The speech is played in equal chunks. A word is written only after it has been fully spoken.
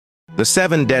The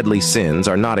 7 deadly sins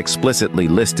are not explicitly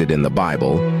listed in the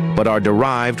Bible, but are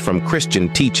derived from Christian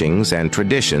teachings and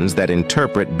traditions that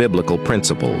interpret biblical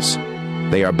principles.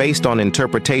 They are based on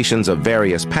interpretations of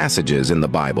various passages in the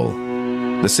Bible.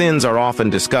 The sins are often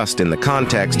discussed in the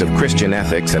context of Christian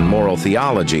ethics and moral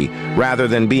theology, rather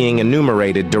than being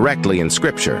enumerated directly in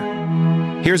Scripture.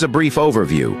 Here's a brief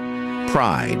overview.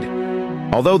 Pride.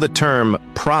 Although the term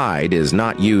pride is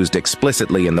not used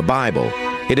explicitly in the Bible,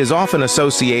 it is often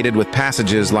associated with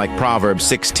passages like Proverbs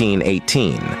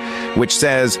 16:18, which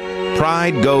says,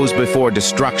 "Pride goes before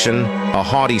destruction, a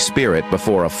haughty spirit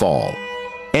before a fall."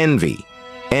 Envy.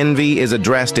 Envy is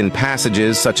addressed in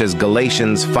passages such as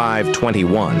Galatians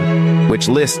 5:21, which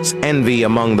lists envy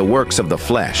among the works of the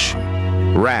flesh.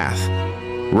 Wrath.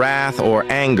 Wrath or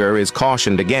anger is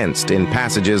cautioned against in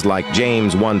passages like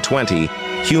James 1:20,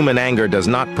 "Human anger does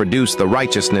not produce the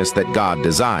righteousness that God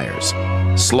desires."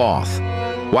 Sloth.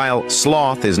 While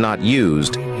sloth is not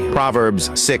used,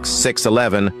 Proverbs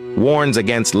 6:11 warns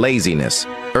against laziness,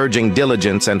 urging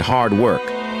diligence and hard work.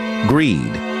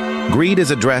 Greed. Greed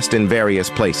is addressed in various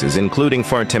places, including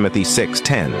 1 Timothy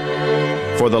 6:10.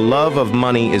 "For the love of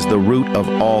money is the root of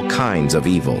all kinds of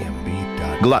evil."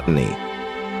 Gluttony.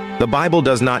 The Bible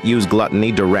does not use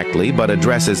gluttony directly, but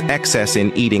addresses excess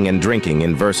in eating and drinking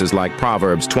in verses like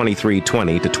Proverbs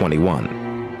 23:20-21.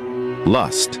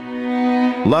 Lust.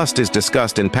 Lust is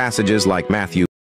discussed in passages like Matthew